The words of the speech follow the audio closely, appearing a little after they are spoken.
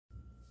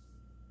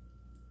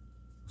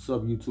What's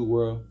up, YouTube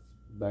world?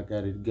 Back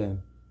at it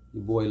again.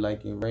 Your boy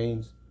Liking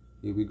Reigns.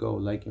 Here we go.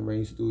 Liking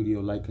Reigns Studio.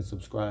 Like and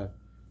subscribe.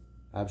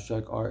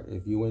 Abstract art.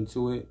 If you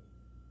into it,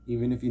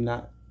 even if you're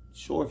not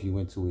sure if you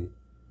into it,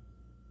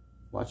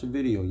 watch a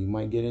video. You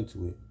might get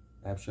into it.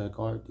 Abstract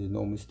art. There's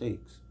no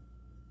mistakes.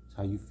 It's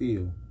how you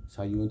feel. It's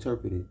how you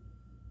interpret it.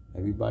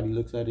 Everybody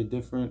looks at it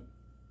different.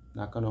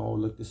 Not gonna all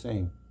look the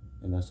same,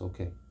 and that's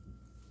okay.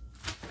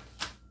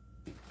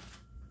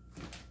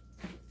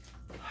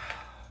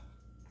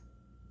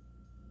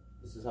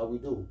 This is how we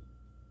do.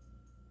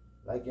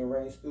 Liking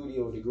Reigns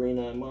Studio, the Green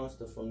Eye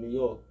Monster from New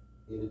York,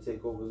 here to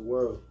take over the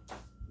world.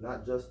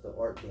 Not just the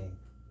art game,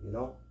 you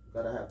know?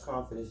 You gotta have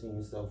confidence in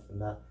yourself, and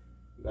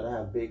you gotta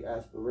have big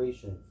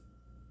aspirations.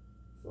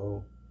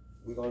 So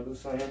we're gonna do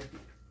something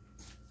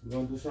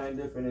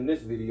different in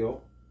this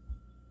video.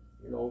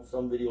 You know,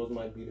 some videos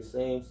might be the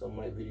same, some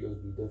videos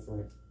be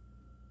different.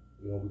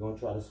 You know, we're gonna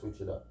try to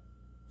switch it up.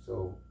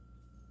 So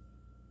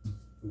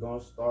we're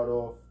gonna start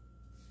off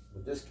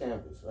with this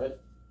canvas, right?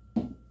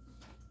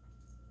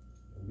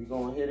 We're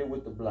gonna hit it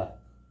with the black.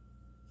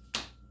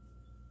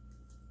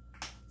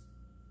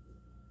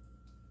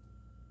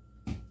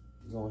 We're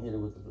gonna hit it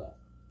with the black.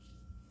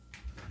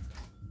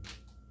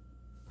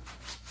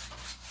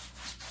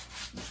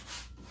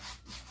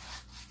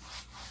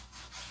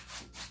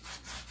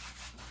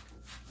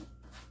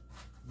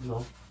 You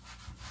know,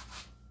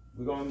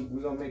 we're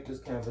gonna make this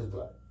canvas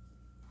black.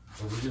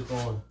 So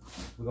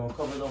we're gonna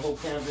cover the whole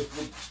canvas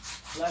with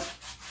black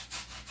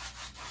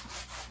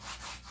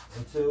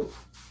until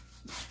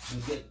we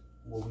get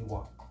what we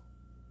want.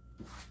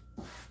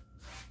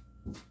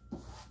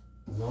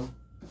 You know?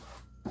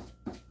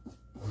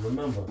 And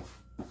remember,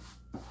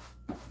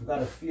 you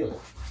gotta feel it.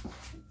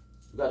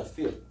 You gotta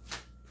feel it.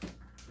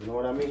 You know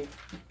what I mean?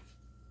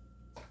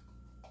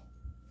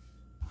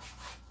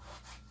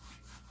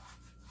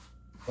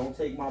 Don't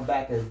take my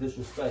back as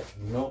disrespect,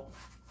 you know?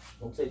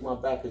 Don't take my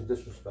back as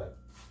disrespect.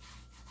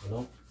 You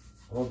know?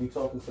 I'm gonna be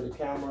talking to the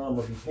camera, I'm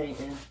gonna be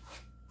painting.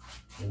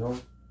 You know?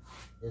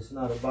 It's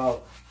not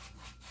about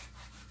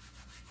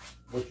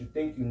what you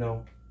think you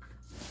know.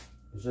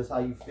 It's just how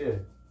you feel.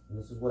 And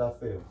this is what I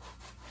feel.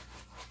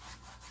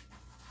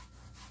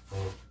 So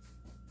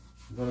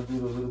we're gonna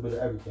do a little bit of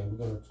everything.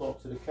 We're gonna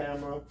talk to the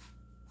camera.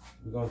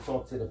 We're gonna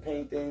talk to the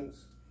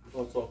paintings.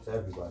 We're gonna talk to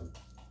everybody.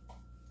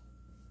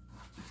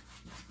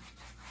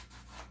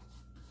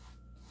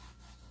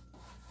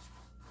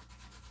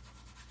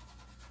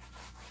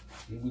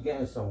 We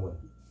getting somewhere.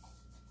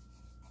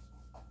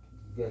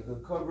 You get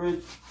good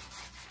coverage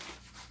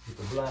with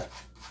the black.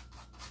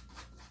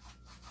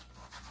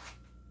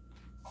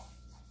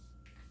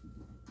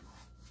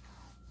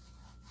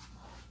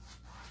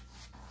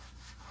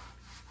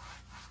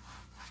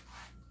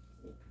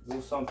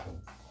 Do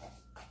something.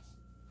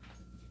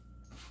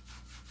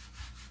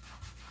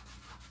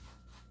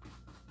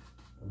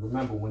 And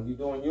remember, when you're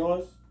doing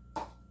yours,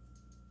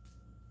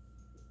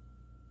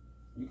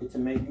 you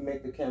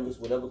make the canvas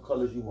whatever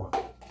colors you want.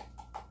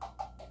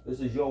 This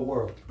is your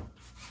world.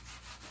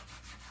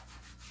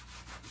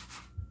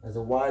 As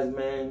a wise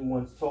man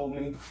once told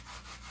me,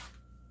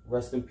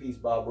 rest in peace,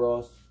 Bob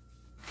Ross.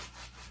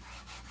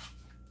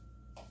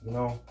 You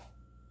know,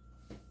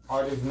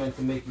 art is meant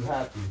to make you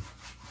happy.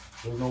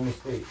 There's no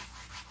mistakes.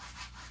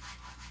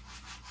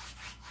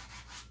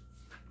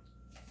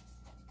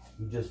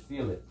 You just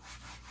feel it.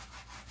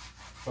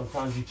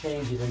 Sometimes you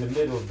change it in the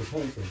middle of the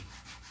painting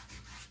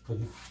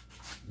because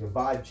your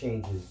vibe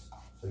changes.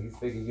 So you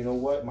figure, you know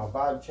what? My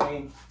vibe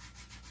changed.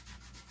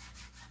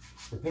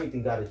 The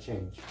painting got to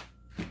change.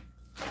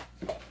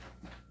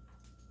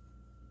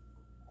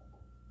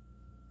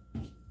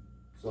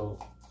 So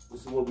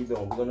this is what we're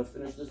doing. We're going to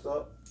finish this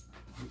up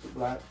with the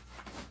black.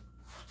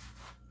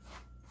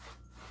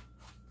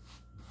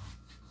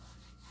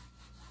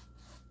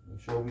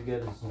 Make sure we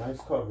get this nice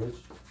coverage.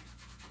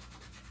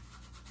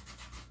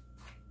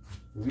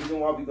 The reason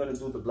why we're going to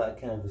do the black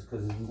canvas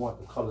because we want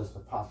the colors to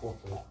pop off.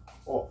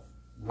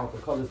 We want the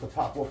colors to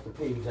pop off the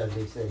page, as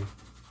they say.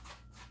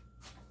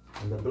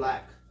 And the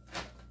black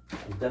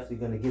is definitely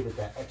going to give it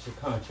that extra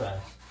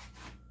contrast.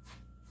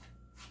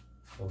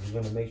 So we're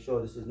going to make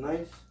sure this is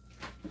nice.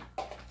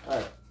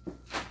 Alright.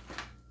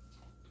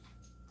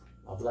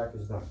 Our black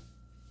is done.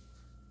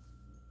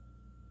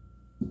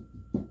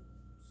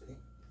 See?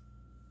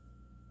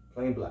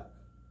 Plain black.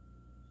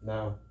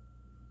 Now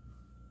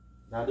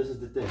this is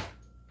the thing.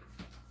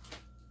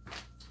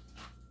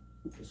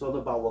 It's all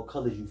about what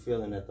colors you're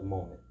feeling at the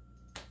moment.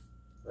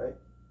 Right?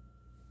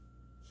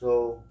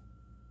 So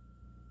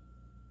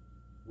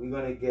we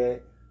can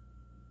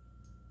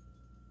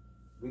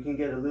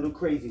get a little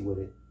crazy with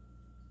it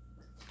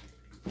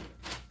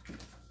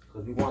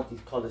because we want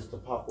these colors to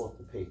pop off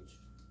the page.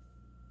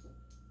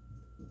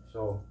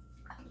 So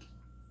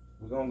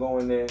we're gonna go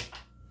in there.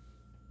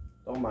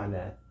 Don't mind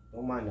that.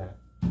 Don't mind that.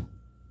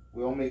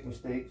 We all make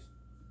mistakes.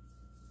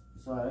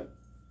 It's alright.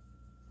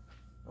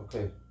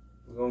 Okay,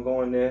 we're gonna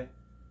go in there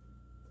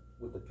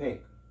with the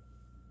pink.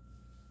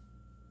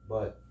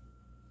 But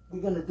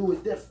we're gonna do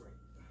it different.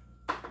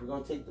 We're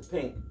gonna take the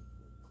pink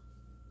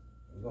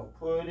We're gonna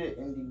put it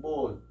in the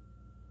bowl.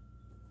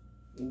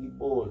 In the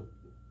bowl.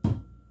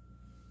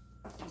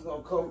 We're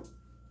gonna come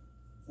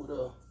with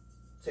a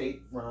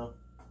tape round.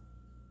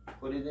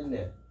 Put it in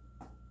there.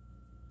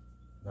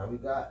 Now we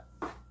got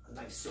a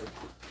nice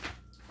circle.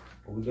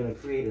 But we're gonna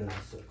create a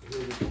nice circle.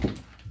 Here we go.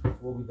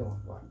 What we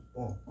doing? Watch.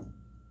 Boom.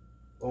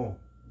 Boom.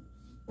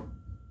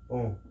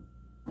 Boom.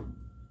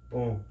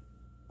 Boom.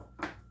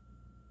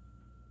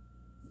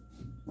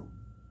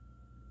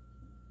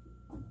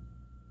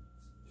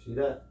 See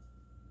that?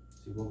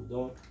 See what we're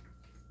doing?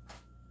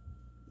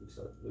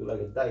 Look like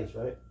a dice,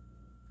 right?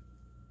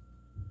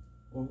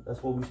 Well,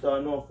 that's what we're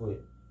starting off with.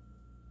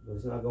 But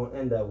it's not gonna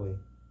end that way.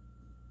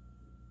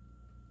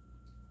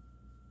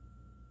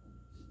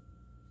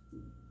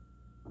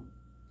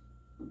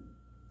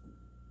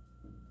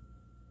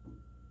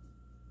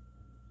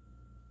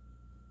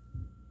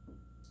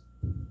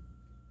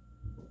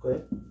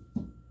 Okay,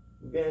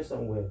 we're getting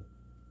somewhere.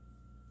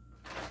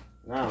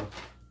 Now,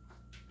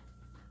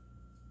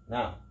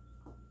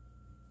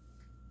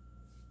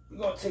 we're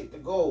gonna take the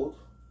gold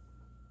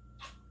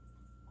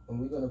and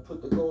we're gonna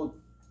put the gold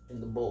in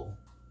the bowl.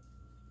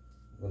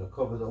 I'm gonna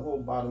cover the whole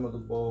bottom of the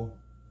bowl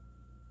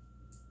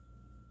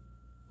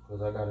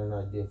because I got an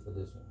idea for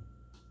this one.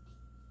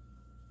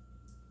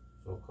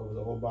 So cover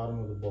the whole bottom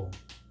of the bowl.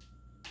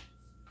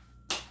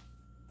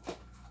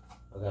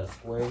 I got a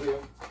square here.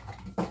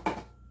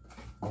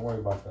 Don't worry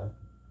about that.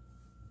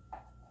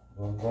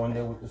 I'm gonna go in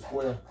there with the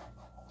square.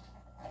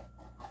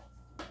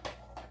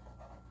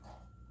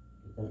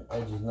 Get them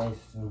edges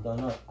nice and done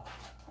up.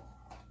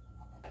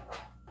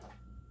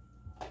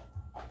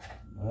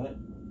 Alright.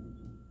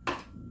 Now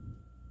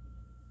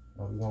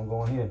we're gonna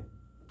go in here.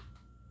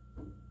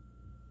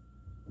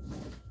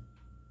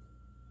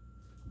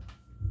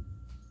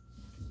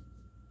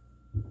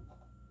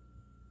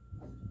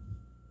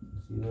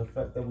 See the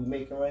effect that we're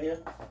making right here?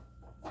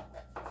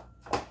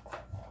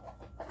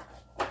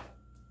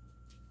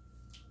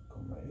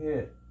 Come right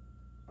here.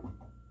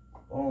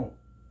 Boom.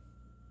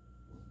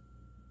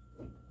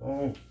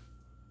 Boom.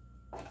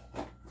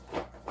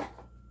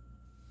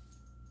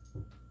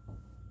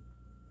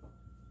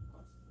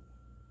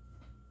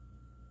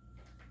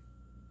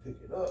 Pick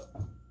it up.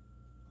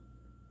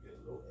 Get a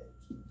little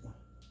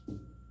edge.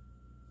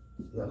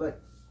 See, I like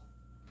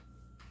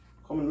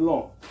coming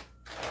along.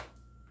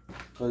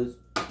 Because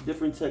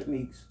different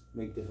techniques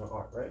make different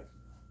art, right?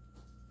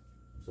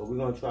 So we're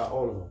gonna try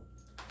all of them.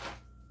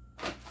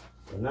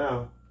 So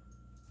now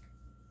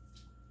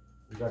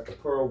we got the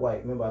pearl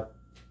white. Remember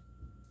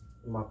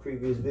in my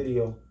previous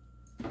video,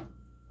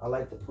 I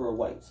like the pearl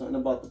white. Something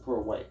about the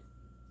pearl white.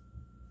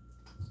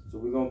 So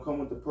we're gonna come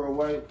with the pearl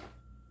white.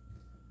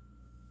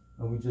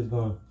 And we're just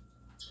gonna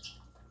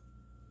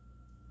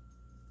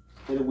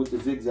hit it with the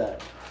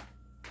zigzag.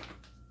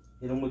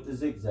 Hit them with the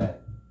zigzag.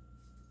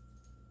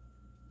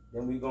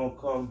 Then we're gonna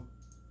come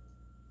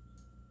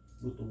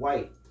with the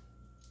white,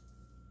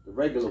 the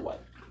regular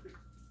white.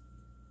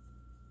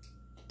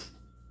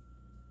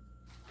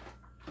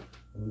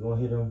 And we're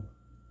gonna hit them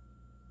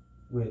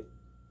with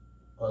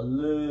a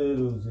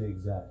little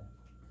zigzag.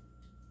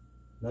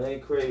 That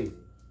ain't crazy.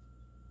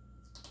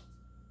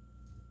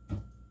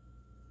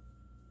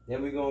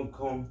 Then we're gonna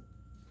come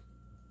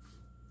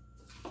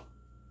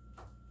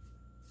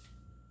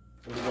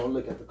and we're gonna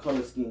look at the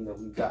color scheme that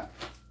we got.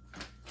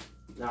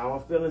 Now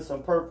I'm feeling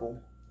some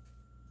purple,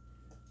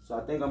 so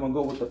I think I'm gonna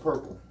go with the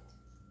purple.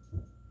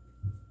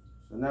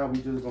 So now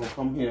we just gonna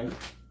come here.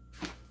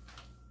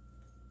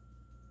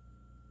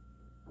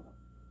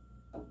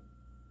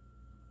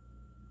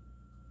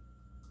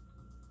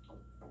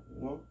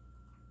 You know,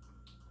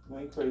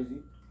 ain't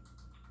crazy.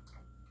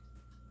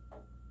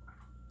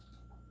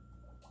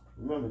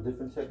 Remember,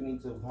 different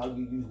techniques of how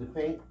you use the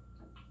paint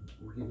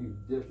will give you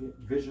different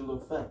visual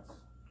effects.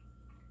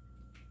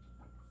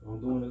 So I'm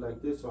doing it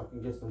like this so I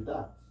can get some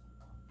dots.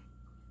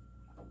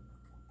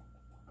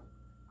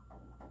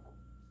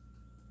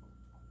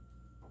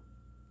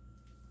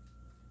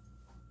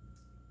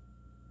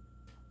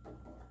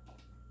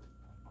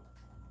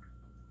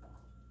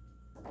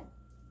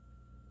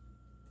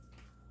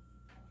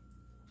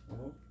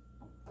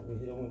 We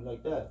hit them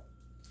like that.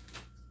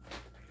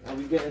 Now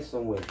we're getting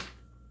somewhere.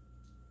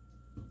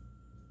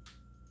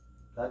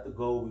 Got the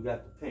gold, we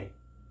got the pink.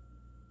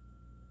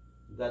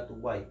 We got the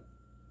white.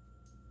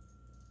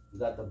 We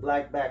got the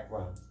black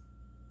background.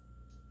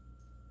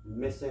 We're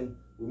missing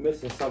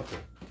something.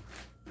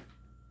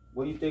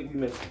 What do you think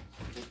we're missing?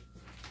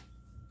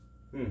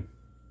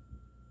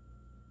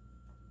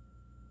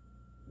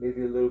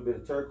 Maybe a little bit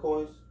of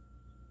turquoise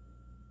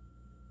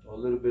or a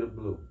little bit of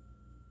blue.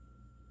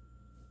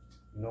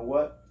 You know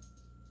what?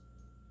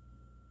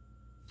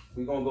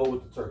 We're gonna go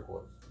with the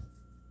turquoise.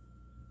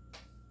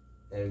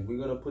 And we're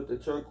gonna put the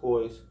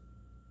turquoise,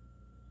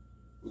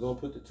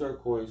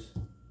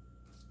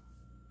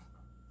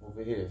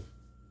 over here.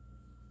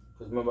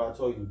 Because remember I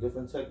told you,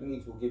 different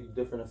techniques will give you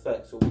different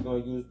effects. So we're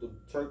gonna use the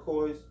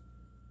turquoise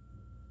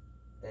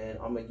and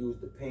I'm gonna use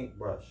the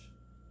paintbrush.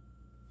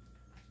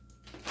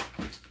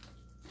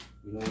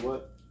 You know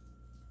what?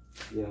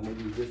 Yeah, I'm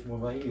gonna use this one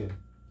right here.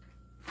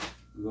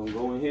 We're gonna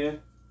go in here.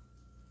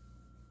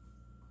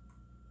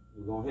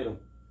 We're gonna hit him.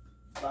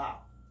 Wow.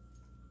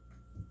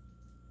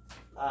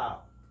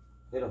 Wow.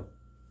 Hit him.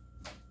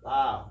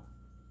 Wow.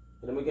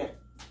 Hit him again.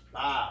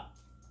 Wow.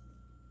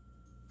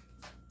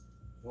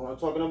 You know what I'm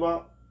talking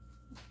about?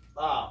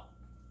 Wow.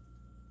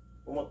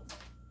 One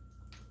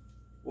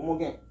more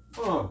game.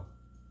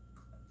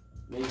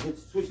 Maybe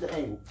switch the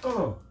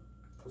angle.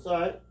 It's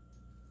alright.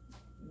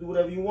 Do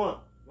whatever you want.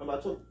 Remember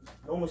I told you,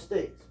 no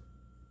mistakes.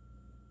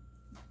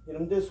 Hit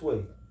him this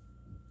way.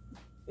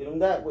 Hit him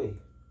that way.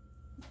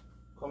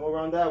 Come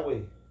around that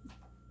way.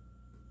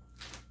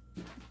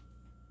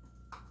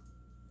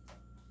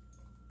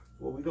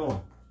 What we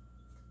doing?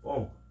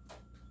 Boom.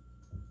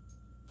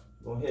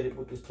 Gonna hit it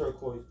with this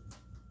turquoise.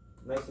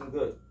 Nice and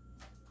good.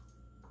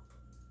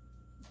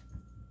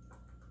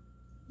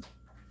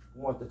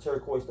 We want the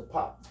turquoise to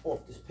pop off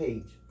this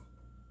page.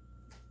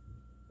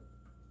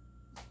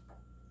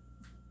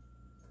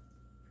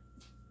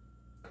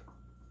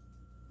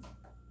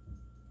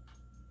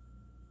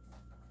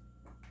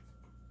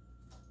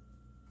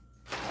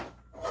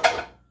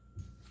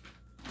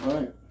 All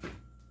right.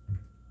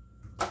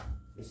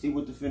 Let's see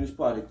what the finished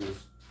product is.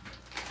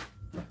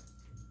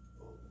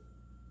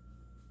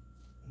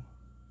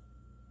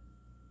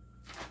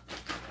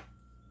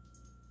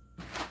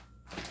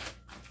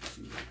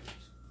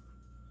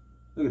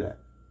 Look at that.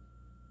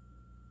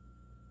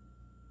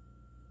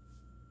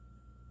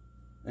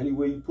 Any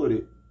way you put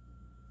it,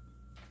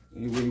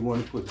 any way you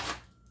want to put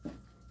it.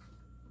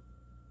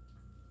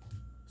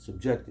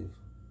 Subjective.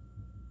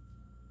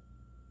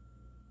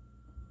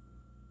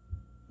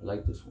 I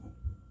like this one.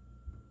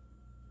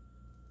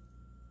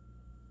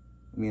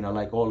 I mean, I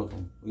like all of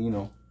them. You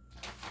know,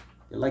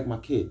 they're like my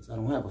kids. I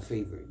don't have a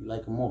favorite. You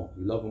like them all.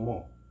 You love them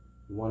all.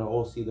 You want to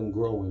all see them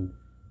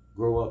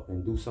grow up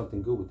and do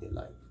something good with their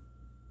life.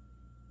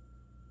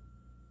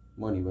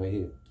 Money right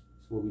here.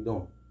 That's what we're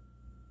doing.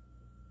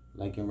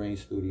 Like and Rain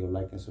Studio,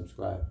 like and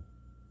subscribe.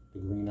 The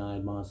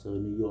Green-Eyed Monster of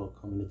New York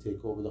coming to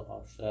take over the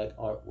abstract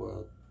art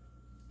world.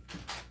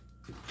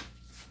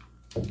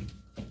 That's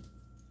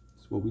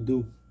what we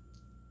do.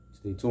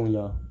 Stay tuned,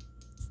 y'all.